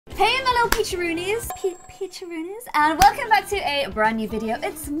Hey my little peacheroonies, and welcome back to a brand new video.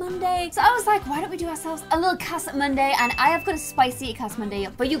 It's Monday, so I was like, why don't we do ourselves a little cast Monday? And I have got a spicy cast Monday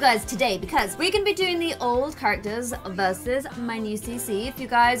for you guys today because we're gonna be doing the old characters versus my new CC. If you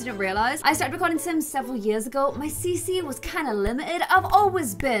guys didn't realize, I started recording Sims several years ago. My CC was kind of limited. I've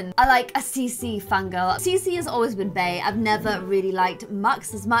always been a CC fangirl. CC has always been bae. I've never really liked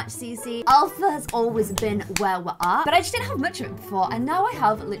Max as much CC. Alpha has always been where we're at, but I just didn't have much of it before, and now I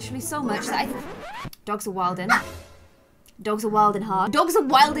have literally so much that dogs are wilding. Dogs are wilding hard. Dogs are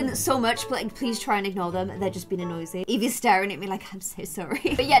wilding so much, but like, please try and ignore them. They're just being noisy. Evie's staring at me like, I'm so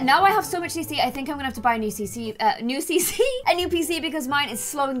sorry. But yeah, now I have so much CC, I think I'm gonna have to buy a new CC, a new PC because mine is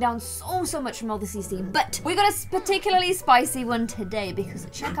slowing down so much from all the CC. But we got a particularly spicy one today because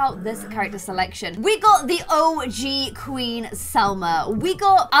check out this character selection. We got the OG Queen Selma. We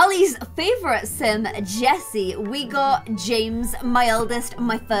got Ali's favorite sim, Jessie. We got James, my eldest,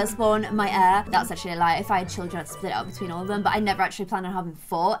 my firstborn, my heir. That's actually a lie. If I had children, I'd split it up between all of them. But I never actually planned on having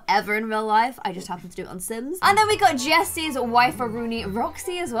 4 ever in real life. I just happened to do it on Sims. And then we got Jessie's wife, Rooney,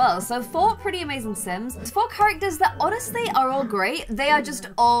 Roxy as well. So 4 pretty amazing Sims. 4 characters that honestly are all great. They are just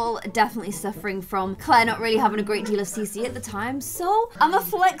all definitely suffering from Claire not really having a great deal of CC at the time. So I'm gonna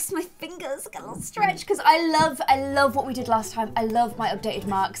flex my fingers, get a little stretch, because I love what we did last time. I love my updated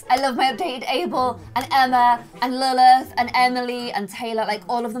Marks. I love my updated Abel and Emma and Lilith and Emily and Taylor. Like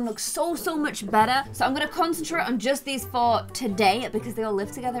all of them look so much better. So I'm gonna concentrate on just these 4 today because they all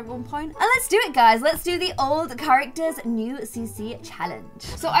live together at one point. And let's do it, guys. Let's do the old characters new CC challenge.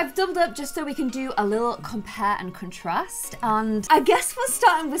 So I've doubled up just so we can do a little compare and contrast. And I guess we're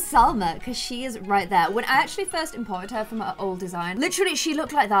starting with Selma because she is right there. When I actually first imported her from her old design, literally she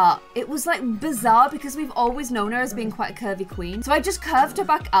looked like that. It was like bizarre because we've always known her as being quite a curvy queen. So I just curved her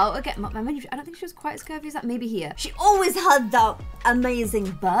back out again. I don't think she was quite as curvy as that. Maybe here. She always had that amazing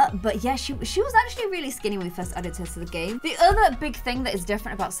butt, but yeah, she was actually really skinny when we first added her to the game. The other big thing that is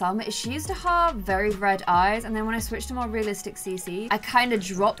different about Selma is she used to have very red eyes, and then when I switched to more realistic CC, I kind of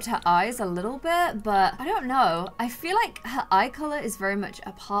dropped her eyes a little bit, but I don't know. I feel like her eye color is very much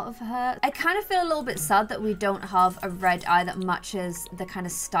a part of her. I kind of feel a little bit sad that we don't have a red eye that matches the kind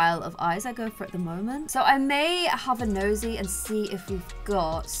of style of eyes I go for at the moment. So I may have a nosy and see if we've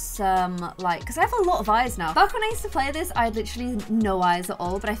got some, because I have a lot of eyes now. Back when I used to play this, I had literally no eyes at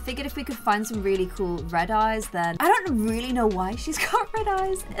all, but I figured if we could find some really cool red eyes, then I don't really know why she's got red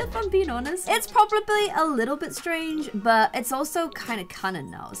eyes, if I'm being honest. It's probably a little bit strange, but it's also kind of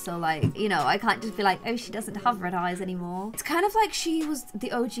canon now. So like, you know, I can't just be like, oh, she doesn't have red eyes anymore. It's kind of like she was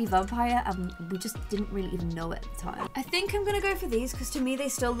the OG vampire and we just didn't really even know it at the time. I think I'm gonna go for these because to me they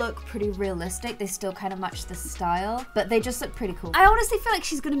still look pretty realistic. They still kind of match the style, but they just look pretty cool. I honestly feel like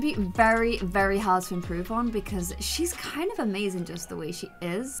she's gonna be very hard to improve on because she's kind of amazing just the way she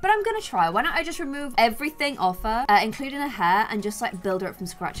is. But I'm gonna try. Why don't I just remove everything off her, including her hair, and just like build her up from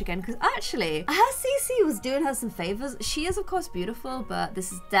scratch again, because actually her CC was doing her some favors. She is of course beautiful, but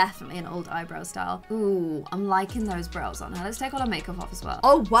this is definitely an old eyebrow style. Ooh, I'm liking those brows on her. Let's take all her makeup off as well.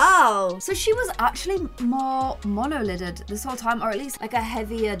 Oh wow, so she was actually more mono-lidded this whole time, or at least like a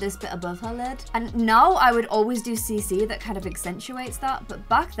heavier this bit above her lid. And now I would always do CC that kind of accentuates that, but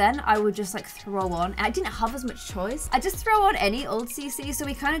back then I would just like throw on, and I didn't have as much choice. I just throw on any old CC, so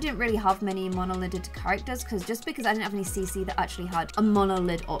we kind of didn't really have many mono-lidded characters because I didn't have any CC that actually had a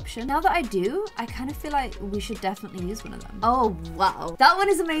monolid option. Now that I do, I kind of feel like we should definitely use one of them. Oh wow, that one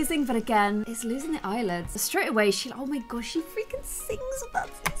is amazing, but again, it's losing the eyelids. Straight away, oh my gosh, she freaking sings with that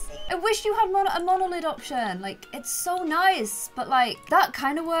CC. I wish you had a monolid option. Like, it's so nice, but like, that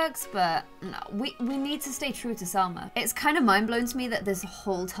kind of works, but no, we need to stay true to Selma. It's kind of mind-blowing to me that this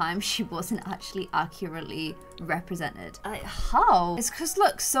whole time she wasn't actually accurately represented. How? It's because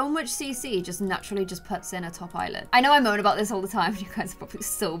look, so much CC just naturally just puts in a top eyelid. I know I moan about this all the time. You guys are probably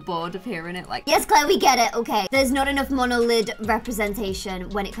so bored of hearing it. Like, yes, Claire, we get it. Okay, there's not enough monolid representation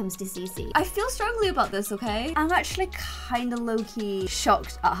when it comes to CC. I feel strongly about this, okay? I'm actually kind of low-key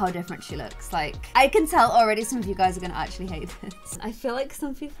shocked at how different she looks. Like, I can tell already some of you guys are gonna actually hate this. I feel like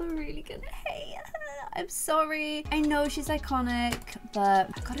some people are really gonna hate her. I'm sorry. I know she's iconic, but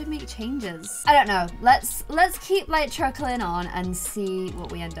I've got to make changes. I don't know. Let's keep like truckling on and see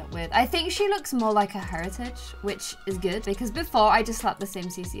what we end up with. I think she looks more like a heritage, which is good because before I just slapped the same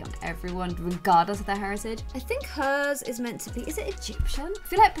CC on everyone regardless of their heritage. I think hers is meant to be, is it Egyptian? I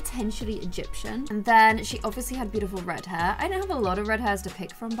feel like potentially Egyptian. And then she obviously had beautiful red hair. I didn't have a lot of red hairs to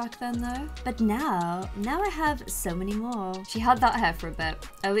pick from back then though. But now I have so many more. She had that hair for a bit.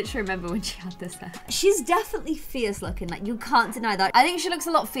 I literally remember when she had this hair. she's definitely fierce looking. Like, you can't deny that. I think she looks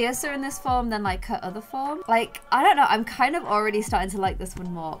a lot fiercer in this form than like her other form. Like, I don't know. I'm kind of already starting to like this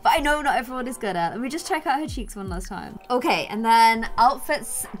one more. But I know not everyone is good at. Let me just check out her cheeks one last time. Okay, and then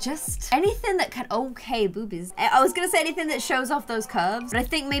outfits, just anything that can, okay, boobies. I was gonna say anything that shows off those curves, but I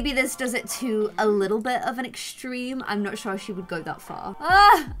think maybe this does it to a little bit of an extreme. I'm not sure she would go that far.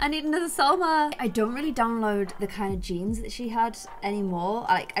 Ah, I need another Selma. I don't really download the kind of jeans that she had anymore.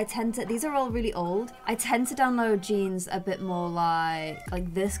 Like, I tend to, these are all really old. I tend to download jeans a bit more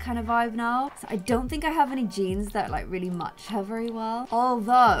like this kind of vibe now. So I don't think I have any jeans that like really match her very well.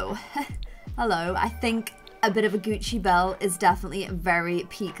 Although, hello, I think a bit of a Gucci belt is definitely very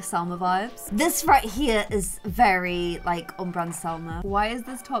peak Selma vibes. This right here is very like on-brand Selma. Why is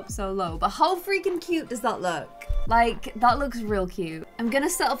this top so low? But how freaking cute does that look? Like, that looks real cute. I'm gonna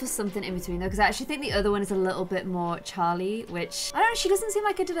settle for something in between though, because I actually think the other one is a little bit more Charlie, which, I don't know, she doesn't seem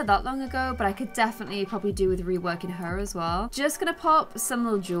like I did it that long ago, but I could definitely probably do with reworking her as well. Just gonna pop some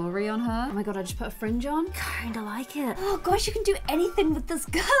little jewelry on her. Oh my god, I just put a fringe on. Kinda like it. Oh gosh, you can do anything with this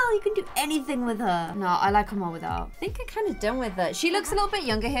girl. You can do anything with her. No, I like her more without. I think I'm kind of done with it. She looks a little bit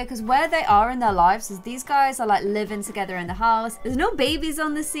younger here, because where they are in their lives is these guys are like living together in the house. There's no babies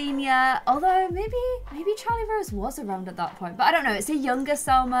on the scene yet, although maybe Charlie Rose was around at that point, but I don't know. It's a younger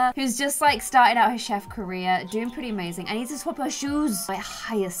Selma who's just like starting out her chef career, doing pretty amazing. I need to swap her shoes. My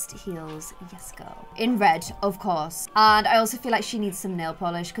highest heels, yes girl. In red, of course. And I also feel like she needs some nail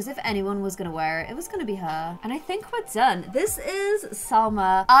polish, because if anyone was gonna wear it, it was gonna be her. And I think we're done. This is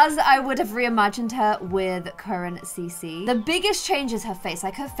Selma as I would have reimagined her with current CC. The biggest change is her face.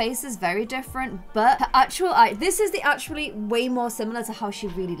 Like, her face is very different, but her actual eye, this is the actually way more similar to how she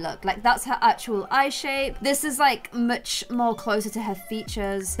really looked. Like, that's her actual eye shape. This is like much more closer to her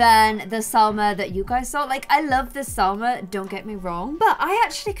features than the Selma that you guys saw. Like, I love this Selma, don't get me wrong, but I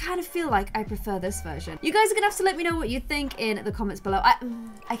actually kind of feel like I prefer this version. You guys are gonna have to let me know what you think in the comments below.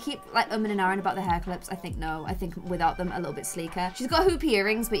 I keep like umming and ahhing about the hair clips. I think no, I think without them a little bit sleeker. She's got hoop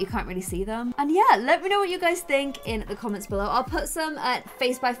earrings, but you can't really see them. And yeah, let me know what you guys think in the comments below. I'll put some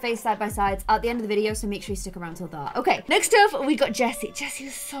face by face, side by sides at the end of the video, so make sure you stick around till that. Okay, next up we got Jessie. Jessie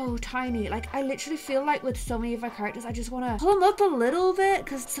is so tiny. Like, I literally feel like with so many of her characters, I just want to pull them up a little bit,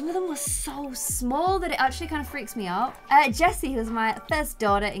 because some of them were so small that it actually kind of freaks me out. Jessie, who's my first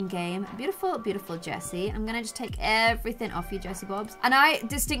daughter in game. Beautiful, beautiful Jessie. I'm gonna just take everything off you, Jessie Bobs. And I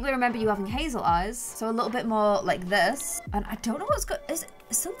distinctly remember you having hazel eyes, so a little bit more like this. And I don't know what's good.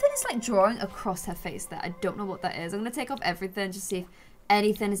 Something is like drawing across her face there. I don't know what that is. I'm gonna take off everything, just see if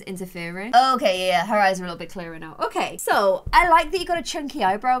anything is interfering. Okay, yeah, her eyes are a little bit clearer now. Okay, so I like that you got a chunky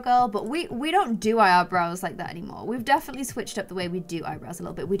eyebrow, girl, but we don't do eyebrows like that anymore. We've definitely switched up the way we do eyebrows a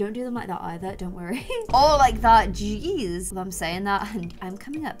little bit. We don't do them like that either, don't worry. Or like that, jeez. Well, I'm saying that and I'm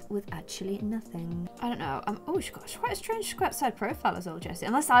coming up with actually nothing. I don't know. Oh, she's got quite a strange side profile as well, Jessie.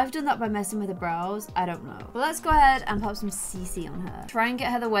 Unless I've done that by messing with the brows, I don't know. But let's go ahead and pop some CC on her. Try and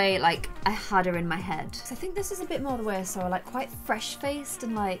get her the way like I had her in my head. So I think this is a bit more the way I saw her, like quite fresh face.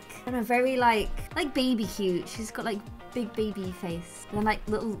 And like, I don't know, very like baby cute. She's got like big baby face and then like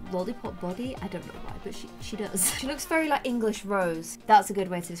little lollipop body. I don't know why, but she does. She looks very like English Rose. That's a good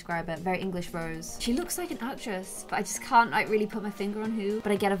way to describe it. Very English Rose. She looks like an actress, but I just can't like really put my finger on who,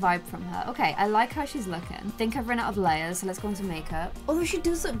 but I get a vibe from her. Okay, I like how she's looking. I think I've run out of layers, so let's go into makeup. Although she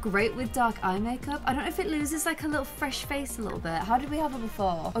does look great with dark eye makeup. I don't know if it loses like a little fresh face a little bit. How did we have her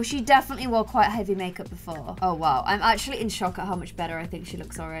before? Oh, she definitely wore quite heavy makeup before. Oh wow, I'm actually in shock at how much better I think she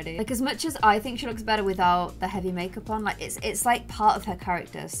looks already. Like, as much as I think she looks better without the heavy makeup on, like it's like part of her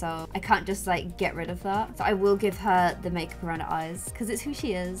character, so I can't just like get rid of that. So I will give her the makeup around her eyes, because it's who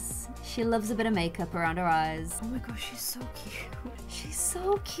she is. She loves a bit of makeup around her eyes. Oh my gosh, she's so cute. She's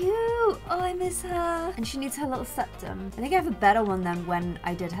so cute. Oh, I miss her. And she needs her little septum. I think I have a better one than when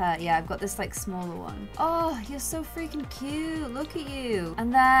I did her. Yeah, I've got this like smaller one. Oh, you're so freaking cute. Look at you.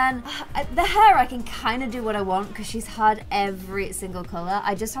 And then the hair, I can kind of do what I want, because she's had every single color.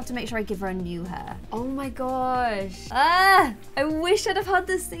 I just have to make sure I give her a new hair. Oh my gosh. Ah, I wish I'd have had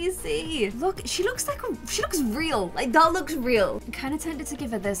this CC. Look, she looks real. Like, that looks real. I'm kind of tempted to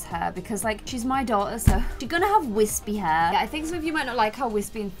give her this hair, because like she's my daughter, so she's gonna have wispy hair. Yeah, I think some of you might not like how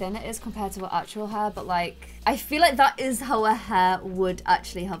wispy and thin it is compared to her actual hair, but like, I feel like that is how her hair would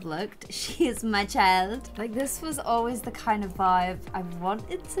actually have looked. She is my child. Like, this was always the kind of vibe I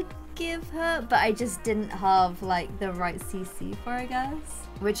wanted to give her, but I just didn't have like the right CC for, I guess.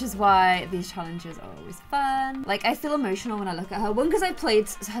 Which is why these challenges are always fun. Like, I feel emotional when I look at her. One, because I played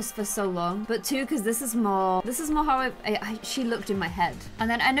her for so long, but two, because this is more how she looked in my head. And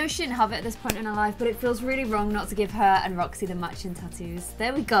then I know she didn't have it at this point in her life, but it feels really wrong not to give her and Roxy the matching tattoos.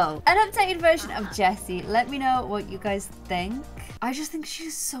 There we go. An updated version of Jessie. Let me know what you guys think. I just think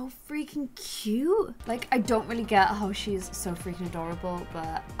she's so freaking cute. Like, I don't really get how she's so freaking adorable,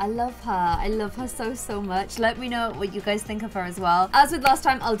 but I love her. I love her so, so much. Let me know what you guys think of her as well. As with last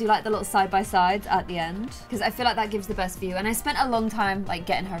time, I'll do like the little side-by-sides at the end, because I feel like that gives the best view, and I spent a long time like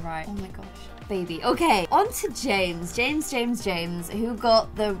getting her right. Oh my gosh. Baby. Okay, on to James, who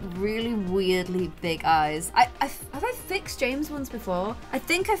got the really weirdly big eyes. Have I fixed James once before? I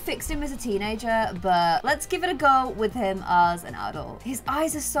think I fixed him as a teenager, but let's give it a go with him as an adult. His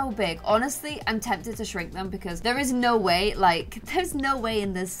eyes are so big. Honestly, I'm tempted to shrink them because there is no way, like, there's no way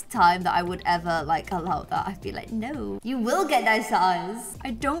in this time that I would ever, like, allow that. I'd be like, no, you will get nice eyes.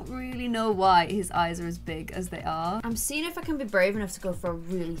 I don't really know why his eyes are as big as they are. I'm seeing if I can be brave enough to go for a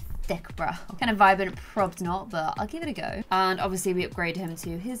really thick brow. Kind of vibing, probably not, but I'll give it a go. And obviously we upgraded him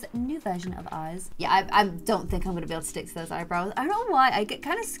to his new version of eyes. Yeah, I don't think I'm gonna be able to stick to those eyebrows. I don't know why, I get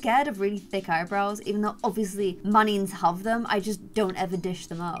kind of scared of really thick eyebrows, even though obviously Mannings have them. I just don't ever dish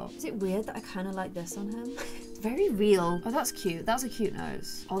them out. Is it weird that I kind of like this on him? It's very real. Oh, that's cute. That's a cute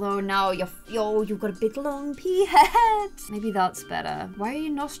nose. Although now you've got a big long pea head. Maybe that's better. Why are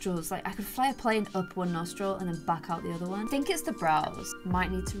your nostrils? Like, I could fly a plane up one nostril and then back out the other one. I think it's the brows.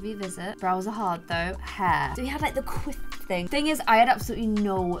 Might need to revisit. Brows are hard though. Hair. So we had like the quiff thing. Thing is, I had absolutely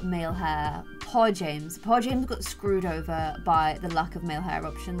no male hair. Poor James. Poor James got screwed over by the lack of male hair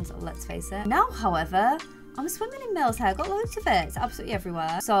options, let's face it. Now, however, I'm swimming in male's hair. Got loads of it. It's absolutely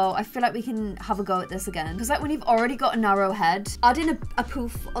everywhere. So I feel like we can have a go at this again. Because like when you've already got a narrow head, adding a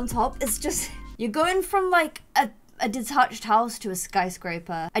poof on top is just... You're going from like a detached house to a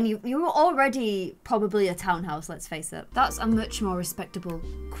skyscraper, and you were already probably a townhouse, let's face it. That's a much more respectable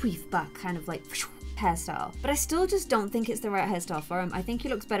queef back kind of like hairstyle. But I still just don't think it's the right hairstyle for him. I think he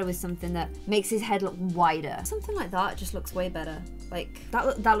looks better with something that makes his head look wider. Something like that just looks way better. Like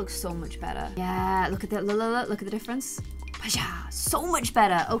that looks so much better. Yeah, look at the look at the difference. So much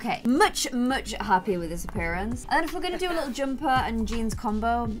better. Okay, much happy with this appearance. And then if we're gonna do a little jumper and jeans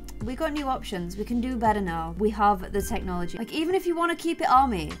combo, we got new options. We can do better now. We have the technology. Like, even if you want to keep it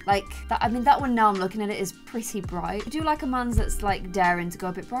army, like that, I mean, that one now I'm looking at it is pretty bright. I do like a man's that's like daring to go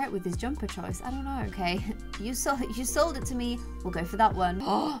a bit bright with his jumper choice. I don't know. Okay, you sold it to me. We'll go for that one.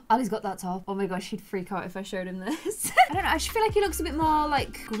 Oh, Ali's got that top. Oh my gosh, he'd freak out if I showed him this. I don't know. I just feel like he looks a bit more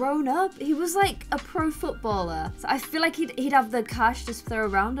like grown up. He was like a pro footballer, so I feel like he'd have the cash just throw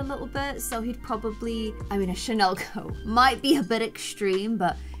around a little bit, so he'd probably, I mean, a Chanel coat might be a bit extreme,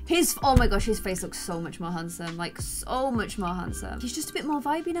 but oh my gosh, his face looks so much more handsome, like so much more handsome. He's just a bit more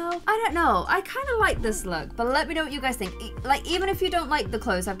vibey now. I don't know, I kind of like this look, but let me know what you guys think. Like, even if you don't like the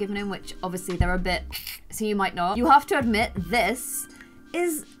clothes I've given him, which obviously they're a bit, so you might not, you have to admit this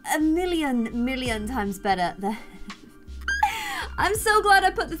is a million times better than I'm so glad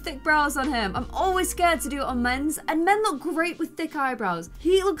I put the thick brows on him. I'm always scared to do it on men's, and men look great with thick eyebrows.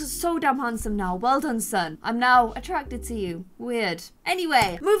 He looks so damn handsome now. Well done, son. I'm now attracted to you. Weird.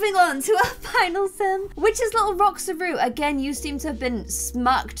 Anyway, moving on to our final sim, which is little Roxy. Again, you seem to have been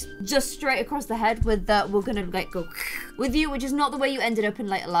smacked just straight across the head with the, we're gonna like go with you, which is not the way you ended up in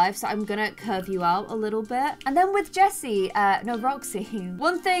later life, so I'm gonna curve you out a little bit. And then with Roxy,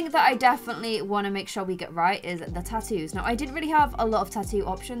 one thing that I definitely want to make sure we get right is the tattoos. Now, I didn't really have a lot of tattoo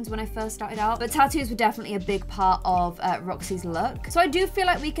options when I first started out, but tattoos were definitely a big part of Roxy's look. So I do feel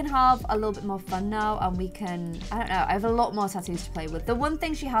like we can have a little bit more fun now, and we can, I don't know, I have a lot more tattoos to play with. The one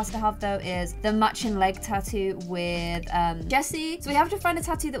thing she has to have though is the matching leg tattoo with Jessie. So we have to find a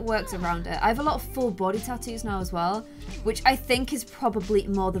tattoo that works around it. I have a lot of full body tattoos now as well, which I think is probably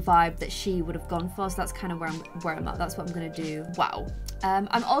more the vibe that she would have gone for. So that's kind of where I'm at. That's what I'm gonna do. Wow.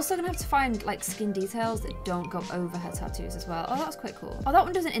 I'm also gonna have to find like skin details that don't go over her tattoos as well. Oh, that's quite cool. Oh, that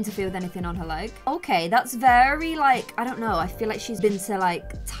one doesn't interfere with anything on her leg. Okay, that's very like, I don't know. I feel like she's been to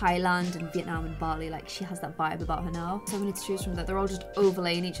like Thailand and Vietnam and Bali. Like, she has that vibe about her now. So many to choose from that. They're all just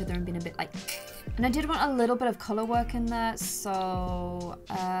overlaying each other and being a bit like... And I did want a little bit of color work in there, so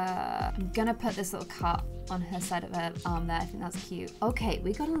I'm gonna put this little cut on her side of her arm there. I think that's cute. Okay,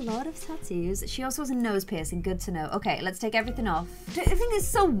 we got a lot of tattoos. She also has a nose piercing, good to know. Okay, let's take everything off. think it's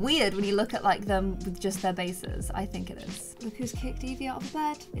so weird when you look at like them with just their bases. I think it is. Look who's kicked Evie out of the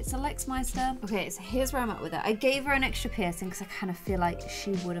bed. It's Alexmeister. Okay, so here's where I'm at with it. I gave her an extra piercing because I kind of feel like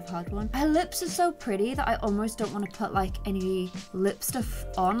she would have had one. Her lips are so pretty that I almost don't want to put like any lip stuff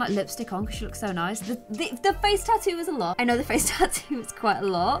on, like lipstick on, because she looks so nice. The face tattoo is a lot. I know the face tattoo is quite a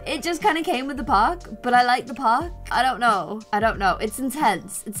lot. It just kind of came with the park, but I like the park. I don't know. It's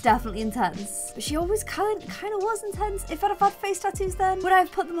intense. It's definitely intense. But she always kind of was intense. If I'd have had face tattoos then, would I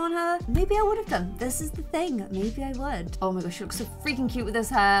have put them on her? Maybe I would have done. This is the thing. Maybe I would. Oh my gosh, she looks so freaking cute with this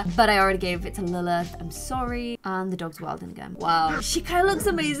hair. But I already gave it to Lilith. I'm sorry. And the dog's wilding again. Wow. She kind of looks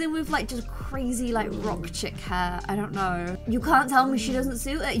amazing with like just crazy like rock chick hair. I don't know. You can't tell me she doesn't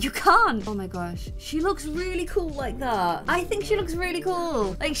suit it. You can't. Oh my gosh. She looks really cool like that. I think she looks really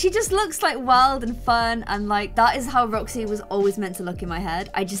cool. Like she just looks like wild and fun, and like that is how Roxy was always meant to look in my head.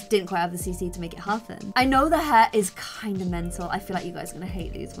 I just didn't quite have the CC to make it happen. I know the hair is kind of mental. I feel like you guys are gonna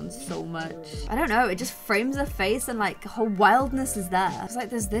hate these ones so much. I don't know. It just frames her face and like her wildness is there. It's like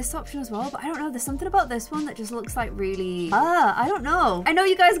there's this option as well, but I don't know. There's something about this one that just looks like really, I don't know. I know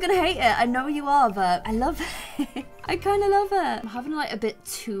you guys are gonna hate it. I know you are, but I love it. I kind of love it. I'm having like a bit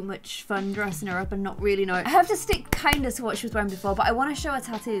too much fun dressing her up and not really know. I have to stick kind of to what she was wearing before, but I want to show her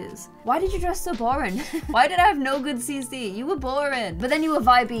tattoos. Why did you dress so boring? Why did I have no good CC? You were boring. But then you were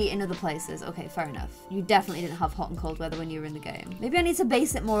vibey in other places. Okay, fair enough. You definitely didn't have hot and cold weather when you were in the game. Maybe I need to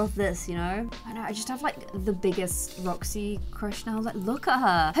base it more off this, you know? I know, I just have like the biggest Roxy crush now. Like, look at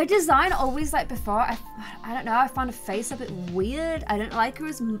her. Her design always like before, I don't know, I found her face a bit weird. I didn't like her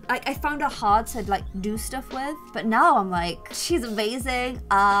as, like, I found her hard to like do stuff with. But now I'm like, she's amazing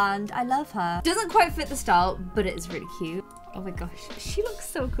and I love her. Doesn't quite fit the style, but it is really cute. Oh my gosh, she looks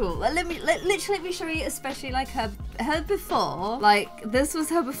so cool. Like, literally let me show you, especially like her before. Like, this was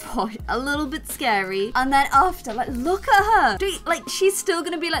her before, a little bit scary. And then after, like, look at her. Dude, like, she's still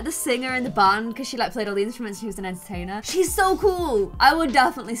gonna be like the singer in the band because she like played all the instruments. She was an entertainer. She's so cool. I would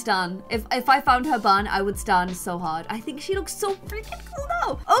definitely stan. If I found her band, I would stan so hard. I think she looks so freaking cool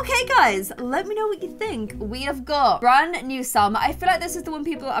now. Okay, guys, let me know what you think. We have got brand new Salma. I feel like this is the one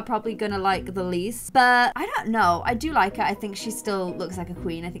people are probably gonna like the least, but I don't know. I do like her. I think she still looks like a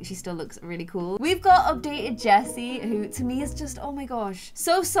queen. I think she still looks really cool. We've got updated Jessie, who to me is just, oh my gosh,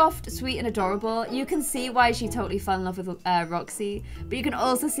 so soft, sweet, and adorable. You can see why she totally fell in love with Roxy, but you can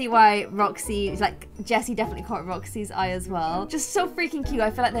also see why Roxy, like, Jessie definitely caught Roxy's eye as well. Just so freaking cute.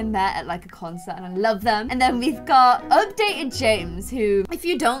 I feel like they met at like a concert and I love them. And then we've got updated James, who, if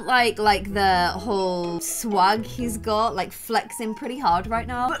you don't like the whole swag he's got, like flexing pretty hard right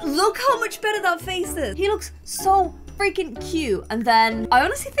now, but look how much better that face is. He looks so freaking cute. And then I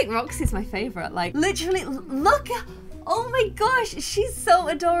honestly think Roxy's my favorite. Like, literally, look at, oh my gosh, she's so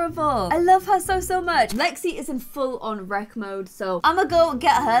adorable. I love her so much. Lexi is in full on wreck mode, so I'm gonna go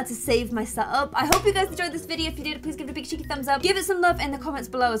get her to save my setup. I hope you guys enjoyed this video. If you did, please give it a big cheeky thumbs up. Give it some love in the comments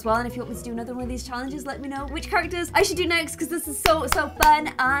below as well. And if you want me to do another one of these challenges, let me know which characters I should do next, because this is so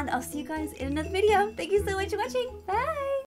fun. And I'll see you guys in another video. Thank you so much for watching. Bye.